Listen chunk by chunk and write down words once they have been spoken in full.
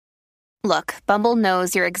Look, Bumble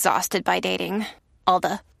knows you're exhausted by dating. All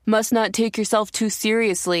the must not take yourself too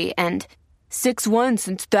seriously and 6'1"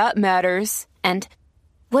 since that matters. And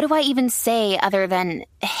what do I even say other than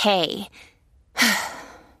hey?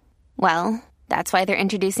 Well, that's why they're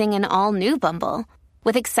introducing an all-new Bumble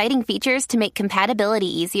with exciting features to make compatibility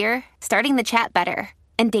easier, starting the chat better,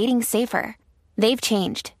 and dating safer. They've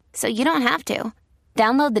changed, so you don't have to.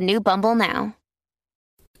 Download the new Bumble now.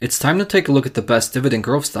 It's time to take a look at the best dividend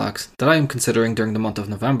growth stocks that I am considering during the month of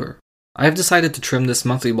November. I have decided to trim this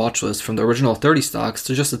monthly watch list from the original 30 stocks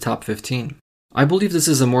to just the top 15. I believe this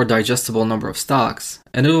is a more digestible number of stocks,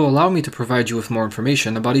 and it will allow me to provide you with more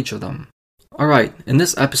information about each of them. Alright, in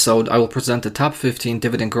this episode I will present the top 15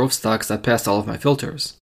 dividend growth stocks that passed all of my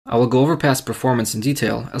filters. I will go over past performance in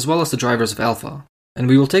detail, as well as the drivers of alpha, and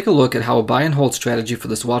we will take a look at how a buy and hold strategy for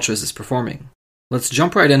this watch list is performing. Let's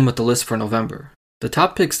jump right in with the list for November. The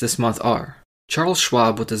top picks this month are Charles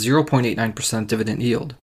Schwab with a 0.89% dividend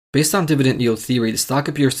yield. Based on dividend yield theory, the stock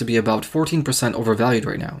appears to be about 14% overvalued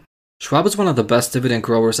right now. Schwab is one of the best dividend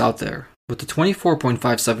growers out there, with a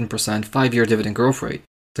 24.57% 5-year dividend growth rate.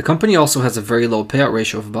 The company also has a very low payout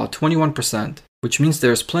ratio of about 21%, which means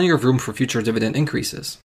there is plenty of room for future dividend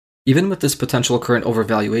increases. Even with this potential current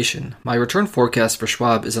overvaluation, my return forecast for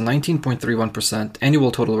Schwab is a 19.31%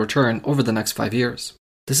 annual total return over the next 5 years.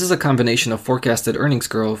 This is a combination of forecasted earnings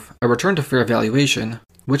growth, a return to fair valuation,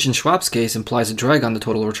 which in Schwab's case implies a drag on the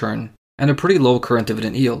total return, and a pretty low current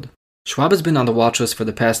dividend yield. Schwab has been on the watch list for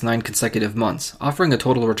the past 9 consecutive months, offering a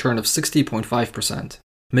total return of 60.5%,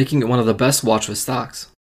 making it one of the best watch list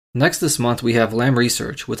stocks. Next this month we have Lam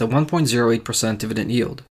Research with a 1.08% dividend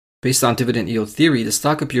yield. Based on dividend yield theory, the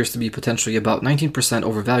stock appears to be potentially about 19%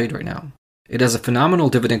 overvalued right now. It has a phenomenal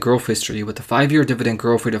dividend growth history with a 5-year dividend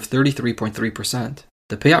growth rate of 33.3%.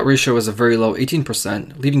 The payout ratio is a very low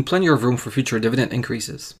 18%, leaving plenty of room for future dividend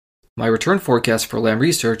increases. My return forecast for Lam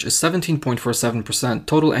Research is 17.47%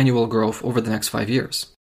 total annual growth over the next 5 years.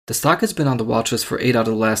 The stock has been on the watch list for 8 out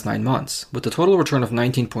of the last 9 months, with a total return of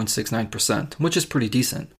 19.69%, which is pretty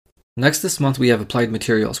decent. Next this month we have Applied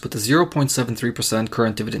Materials with a 0.73%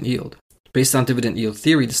 current dividend yield. Based on dividend yield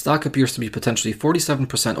theory, the stock appears to be potentially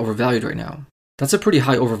 47% overvalued right now. That's a pretty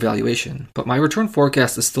high overvaluation, but my return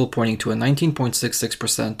forecast is still pointing to a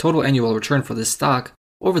 19.66% total annual return for this stock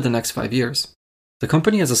over the next 5 years. The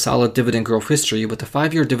company has a solid dividend growth history with a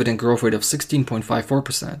 5-year dividend growth rate of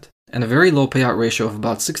 16.54% and a very low payout ratio of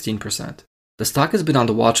about 16%. The stock has been on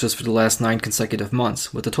the watch list for the last 9 consecutive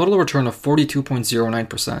months with a total return of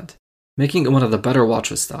 42.09%, making it one of the better watch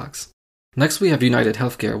list stocks. Next we have United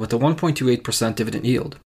Healthcare with a 1.28% dividend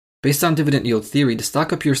yield. Based on dividend yield theory, the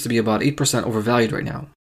stock appears to be about 8% overvalued right now.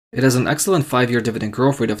 It has an excellent 5-year dividend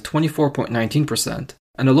growth rate of 24.19%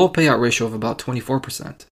 and a low payout ratio of about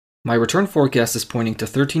 24%. My return forecast is pointing to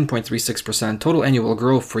 13.36% total annual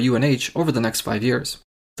growth for UNH over the next 5 years.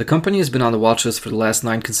 The company has been on the watch list for the last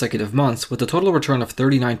 9 consecutive months with a total return of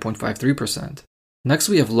 39.53%. Next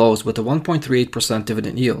we have Lowe's with a 1.38%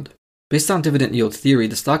 dividend yield. Based on dividend yield theory,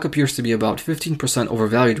 the stock appears to be about 15%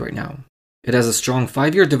 overvalued right now. It has a strong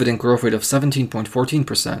 5-year dividend growth rate of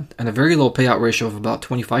 17.14% and a very low payout ratio of about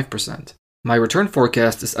 25%. My return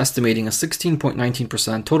forecast is estimating a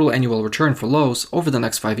 16.19% total annual return for Lowe's over the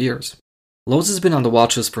next 5 years. Lowe's has been on the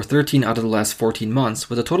watch list for 13 out of the last 14 months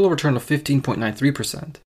with a total return of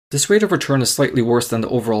 15.93%. This rate of return is slightly worse than the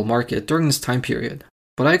overall market during this time period,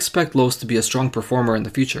 but I expect Lowe's to be a strong performer in the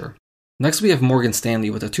future. Next we have Morgan Stanley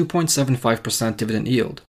with a 2.75% dividend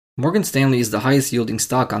yield. Morgan Stanley is the highest yielding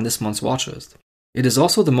stock on this month's watch list. It is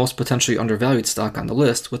also the most potentially undervalued stock on the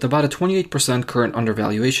list with about a 28% current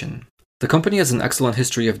undervaluation. The company has an excellent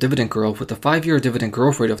history of dividend growth with a 5-year dividend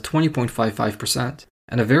growth rate of 20.55%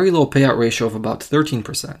 and a very low payout ratio of about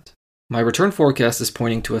 13%. My return forecast is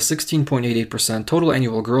pointing to a 16.88% total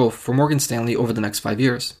annual growth for Morgan Stanley over the next 5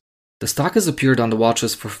 years. The stock has appeared on the watch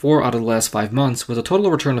list for 4 out of the last 5 months with a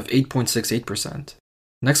total return of 8.68%.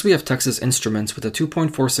 Next we have Texas Instruments with a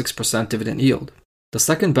 2.46% dividend yield, the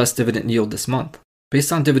second best dividend yield this month.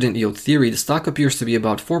 Based on dividend yield theory, the stock appears to be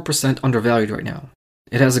about 4% undervalued right now.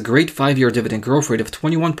 It has a great 5-year dividend growth rate of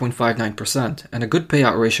 21.59% and a good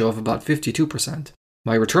payout ratio of about 52%.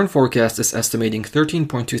 My return forecast is estimating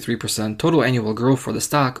 13.23% total annual growth for the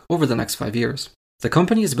stock over the next 5 years. The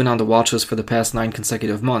company has been on the watch list for the past 9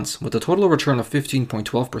 consecutive months with a total return of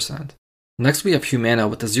 15.12%. Next we have Humana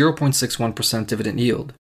with a 0.61% dividend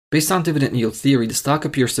yield. Based on dividend yield theory, the stock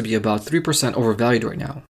appears to be about 3% overvalued right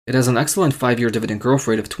now. It has an excellent 5-year dividend growth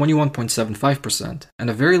rate of 21.75% and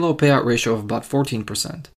a very low payout ratio of about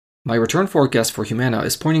 14%. My return forecast for Humana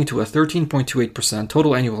is pointing to a 13.28%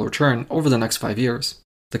 total annual return over the next 5 years.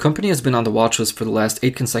 The company has been on the watch list for the last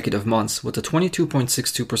 8 consecutive months with a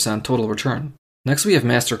 22.62% total return. Next we have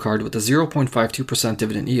MasterCard with a 0.52%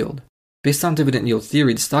 dividend yield. Based on dividend yield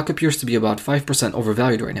theory, the stock appears to be about 5%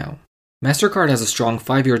 overvalued right now. MasterCard has a strong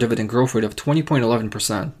 5-year dividend growth rate of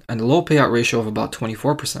 20.11% and a low payout ratio of about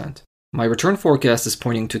 24%. My return forecast is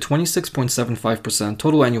pointing to 26.75%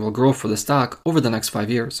 total annual growth for the stock over the next 5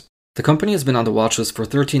 years. The company has been on the watch list for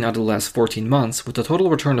 13 out of the last 14 months with a total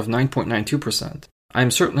return of 9.92%. I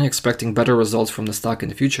am certainly expecting better results from the stock in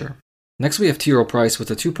the future. Next we have T. Rowe Price with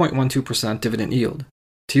a 2.12% dividend yield.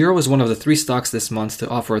 T. Rowe is one of the 3 stocks this month to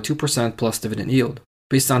offer a 2% plus dividend yield.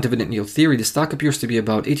 Based on dividend yield theory, the stock appears to be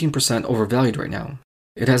about 18% overvalued right now.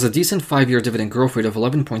 It has a decent 5-year dividend growth rate of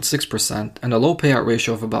 11.6% and a low payout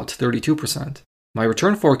ratio of about 32%. My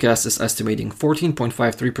return forecast is estimating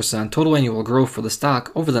 14.53% total annual growth for the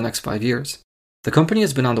stock over the next 5 years. The company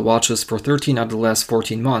has been on the watch list for 13 out of the last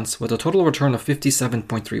 14 months with a total return of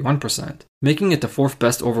 57.31%, making it the 4th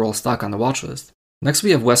best overall stock on the watch list. Next we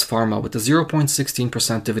have West Pharma with a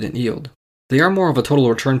 0.16% dividend yield. They are more of a total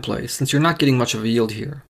return play since you're not getting much of a yield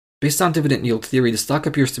here. Based on dividend yield theory, the stock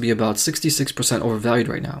appears to be about 66% overvalued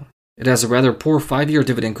right now. It has a rather poor 5-year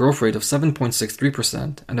dividend growth rate of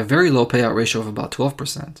 7.63% and a very low payout ratio of about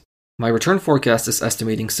 12%. My return forecast is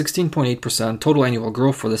estimating 16.8% total annual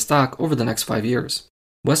growth for the stock over the next 5 years.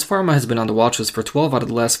 West Pharma has been on the watch list for 12 out of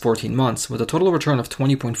the last 14 months with a total return of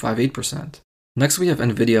 20.58%. Next we have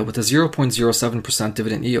Nvidia with a 0.07%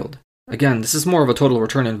 dividend yield. Again, this is more of a total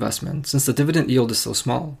return investment since the dividend yield is so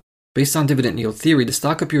small. Based on dividend yield theory, the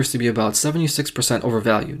stock appears to be about 76%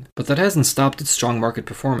 overvalued, but that hasn't stopped its strong market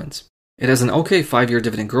performance. It has an okay 5-year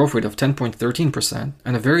dividend growth rate of 10.13%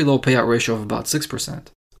 and a very low payout ratio of about 6%.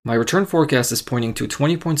 My return forecast is pointing to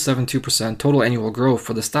 20.72% total annual growth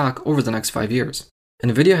for the stock over the next 5 years.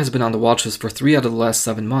 Nvidia has been on the watch list for 3 out of the last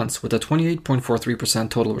 7 months with a 28.43%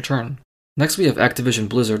 total return. Next we have Activision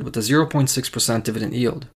Blizzard with a 0.6% dividend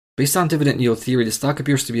yield. Based on dividend yield theory, the stock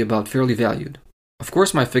appears to be about fairly valued. Of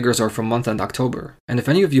course, my figures are from month-end October, and if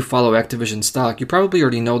any of you follow Activision stock, you probably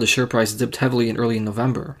already know the share price dipped heavily in early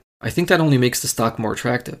November. I think that only makes the stock more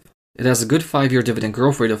attractive. It has a good 5-year dividend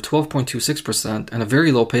growth rate of 12.26% and a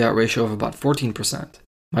very low payout ratio of about 14%.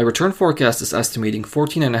 My return forecast is estimating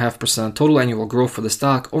 14.5% total annual growth for the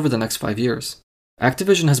stock over the next 5 years.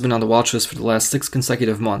 Activision has been on the watch list for the last 6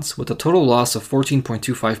 consecutive months with a total loss of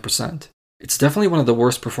 14.25%. It's definitely one of the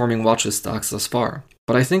worst performing watchlist stocks thus far,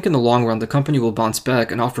 but I think in the long run the company will bounce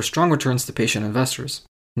back and offer strong returns to patient investors.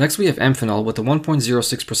 Next we have Amphenol with a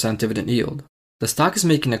 1.06% dividend yield. The stock is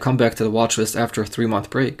making a comeback to the watchlist after a 3-month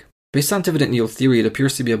break. Based on dividend yield theory, it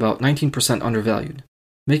appears to be about 19% undervalued,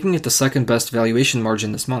 making it the 2nd best valuation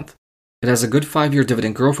margin this month. It has a good 5-year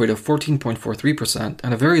dividend growth rate of 14.43%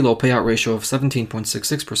 and a very low payout ratio of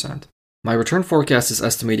 17.66%. My return forecast is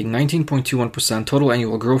estimating 19.21% total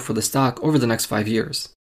annual growth for the stock over the next 5 years.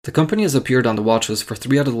 The company has appeared on the watch list for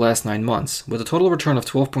 3 out of the last 9 months, with a total return of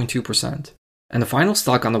 12.2%. And the final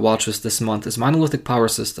stock on the watch list this month is Monolithic Power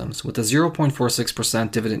Systems, with a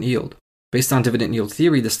 0.46% dividend yield. Based on dividend yield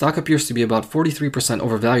theory, the stock appears to be about 43%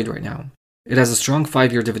 overvalued right now. It has a strong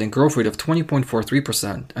 5-year dividend growth rate of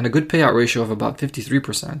 20.43% and a good payout ratio of about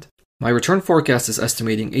 53%. My return forecast is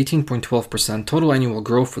estimating 18.12% total annual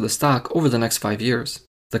growth for the stock over the next 5 years.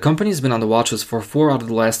 The company has been on the watch list for 4 out of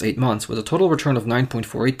the last 8 months with a total return of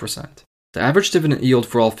 9.48%. The average dividend yield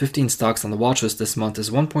for all 15 stocks on the watch list this month is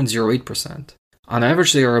 1.08%. On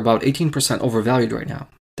average, they are about 18% overvalued right now.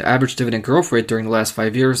 The average dividend growth rate during the last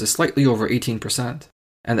 5 years is slightly over 18%.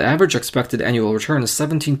 And the average expected annual return is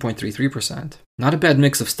 17.33%. Not a bad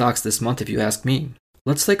mix of stocks this month if you ask me.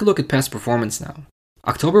 Let's take a look at past performance now.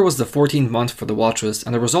 October was the 14th month for the watchlist,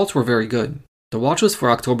 and the results were very good. The watchlist for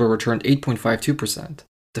October returned 8.52%.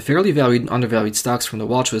 The fairly valued and undervalued stocks from the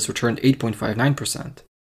watchlist returned 8.59%.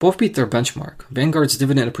 Both beat their benchmark, Vanguard's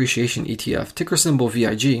Dividend Appreciation ETF, ticker symbol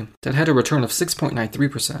VIG, that had a return of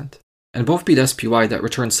 6.93%, and both beat SPY that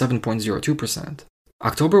returned 7.02%.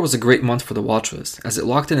 October was a great month for the watchlist, as it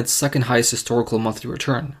locked in its 2nd highest historical monthly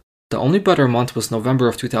return. The only better month was November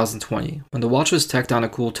of 2020, when the watchlist tacked on a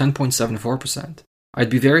cool 10.74%. I'd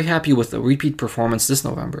be very happy with a repeat performance this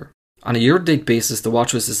November. On a year-to-date basis, the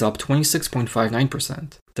watchlist is up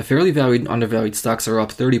 26.59%. The fairly valued and undervalued stocks are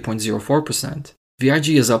up 30.04%. VIG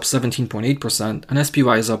is up 17.8%, and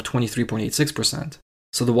SPY is up 23.86%.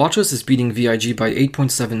 So the watchlist is beating VIG by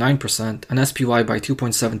 8.79% and SPY by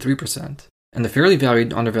 2.73%. And the fairly valued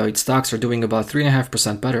and undervalued stocks are doing about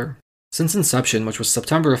 3.5% better. Since inception, which was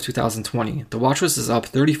September of 2020, the watchlist is up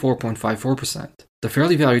 34.54%. The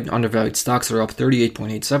fairly valued and undervalued stocks are up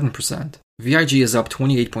 38.87%. VIG is up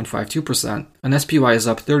 28.52%, and SPY is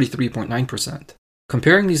up 33.9%.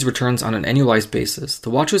 Comparing these returns on an annualized basis, the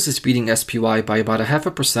watchlist is beating SPY by about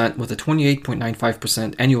 0.5% with a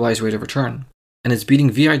 28.95% annualized rate of return, and is beating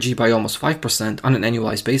VIG by almost 5% on an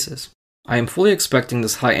annualized basis. I am fully expecting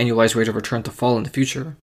this high annualized rate of return to fall in the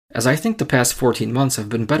future, as I think the past 14 months have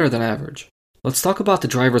been better than average. Let's talk about the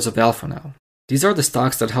drivers of alpha now. These are the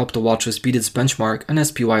stocks that helped the watchlist beat its benchmark and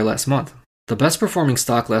SPY last month. The best performing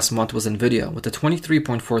stock last month was Nvidia with a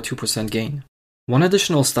 23.42% gain. One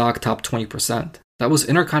additional stock topped 20%. That was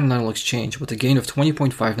Intercontinental Exchange with a gain of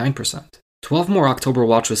 20.59%. 12 more October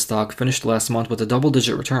watchlist stock finished last month with a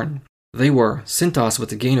double-digit return. They were Cintas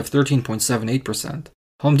with a gain of 13.78%,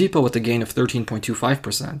 Home Depot with a gain of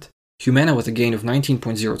 13.25%, Humana with a gain of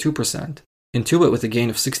 19.02%, Intuit with a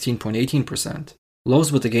gain of 16.18%,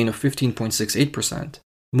 Lowe's with a gain of 15.68%,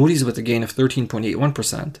 Moody's with a gain of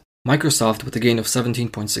 13.81%, Microsoft with a gain of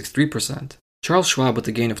 17.63%, Charles Schwab with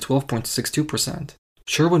a gain of 12.62%,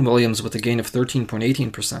 Sherwin-Williams with a gain of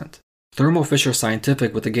 13.18%, Thermo Fisher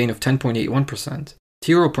Scientific with a gain of 10.81%,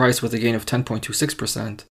 T. Rowe Price with a gain of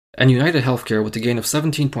 10.26%, and United Healthcare with a gain of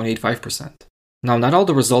 17.85%. Now, not all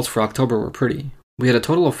the results for October were pretty. We had a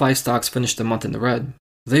total of 5 stocks finish the month in the red.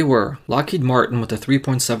 They were Lockheed Martin with a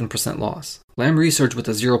 3.7% loss, Lam Research with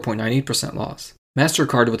a 0.98% loss,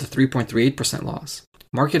 MasterCard with a 3.38% loss,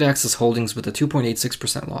 MarketAxess Holdings with a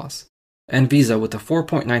 2.86% loss, and Visa with a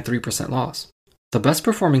 4.93% loss. The best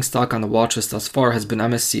performing stock on the watchlist thus far has been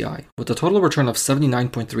MSCI, with a total return of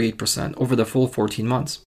 79.38% over the full 14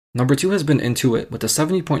 months. Number 2 has been Intuit, with a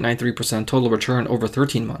 70.93% total return over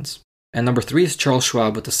 13 months. And number 3 is Charles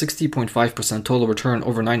Schwab, with a 60.5% total return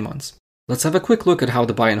over 9 months. Let's have a quick look at how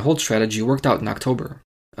the buy and hold strategy worked out in October.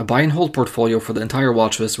 A buy and hold portfolio for the entire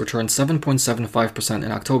watchlist returned 7.75%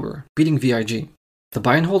 in October, beating VIG. The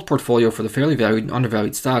buy and hold portfolio for the fairly valued and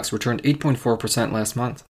undervalued stocks returned 8.4% last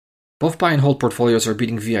month. Both buy and hold portfolios are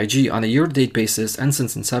beating VIG on a year-to-date basis and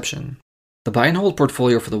since inception. The buy and hold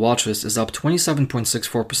portfolio for the watchlist is up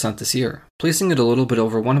 27.64% this year, placing it a little bit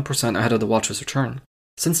over 1% ahead of the watchlist return.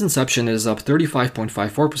 Since inception, it is up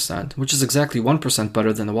 35.54%, which is exactly 1%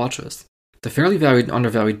 better than the watchlist. The fairly valued and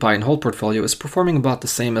undervalued buy and hold portfolio is performing about the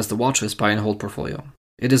same as the watchlist buy and hold portfolio.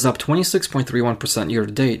 It is up 26.31%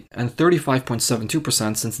 year-to-date and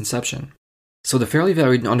 35.72% since inception. So the fairly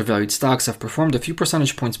valued and undervalued stocks have performed a few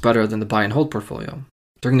percentage points better than the buy and hold portfolio.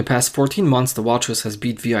 During the past 14 months, the watchlist has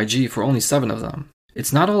beat VIG for only 7 of them.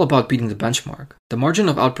 It's not all about beating the benchmark. The margin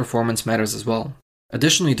of outperformance matters as well.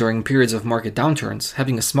 Additionally, during periods of market downturns,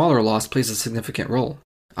 having a smaller loss plays a significant role.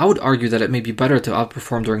 I would argue that it may be better to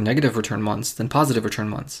outperform during negative return months than positive return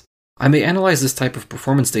months. I may analyze this type of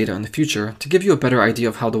performance data in the future to give you a better idea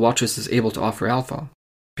of how the watchlist is able to offer alpha.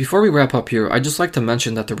 Before we wrap up here, I'd just like to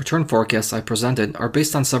mention that the return forecasts I presented are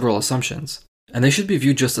based on several assumptions, and they should be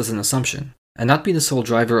viewed just as an assumption, and not be the sole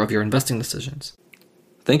driver of your investing decisions.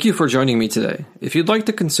 Thank you for joining me today. If you'd like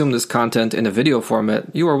to consume this content in a video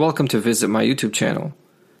format, you are welcome to visit my YouTube channel.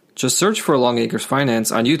 Just search for Longacres Finance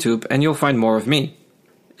on YouTube and you'll find more of me.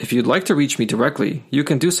 If you'd like to reach me directly, you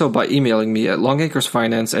can do so by emailing me at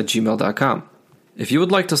longacresfinance@gmail.com. If you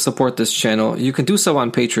would like to support this channel, you can do so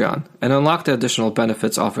on Patreon and unlock the additional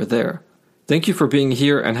benefits offered there. Thank you for being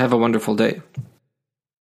here and have a wonderful day.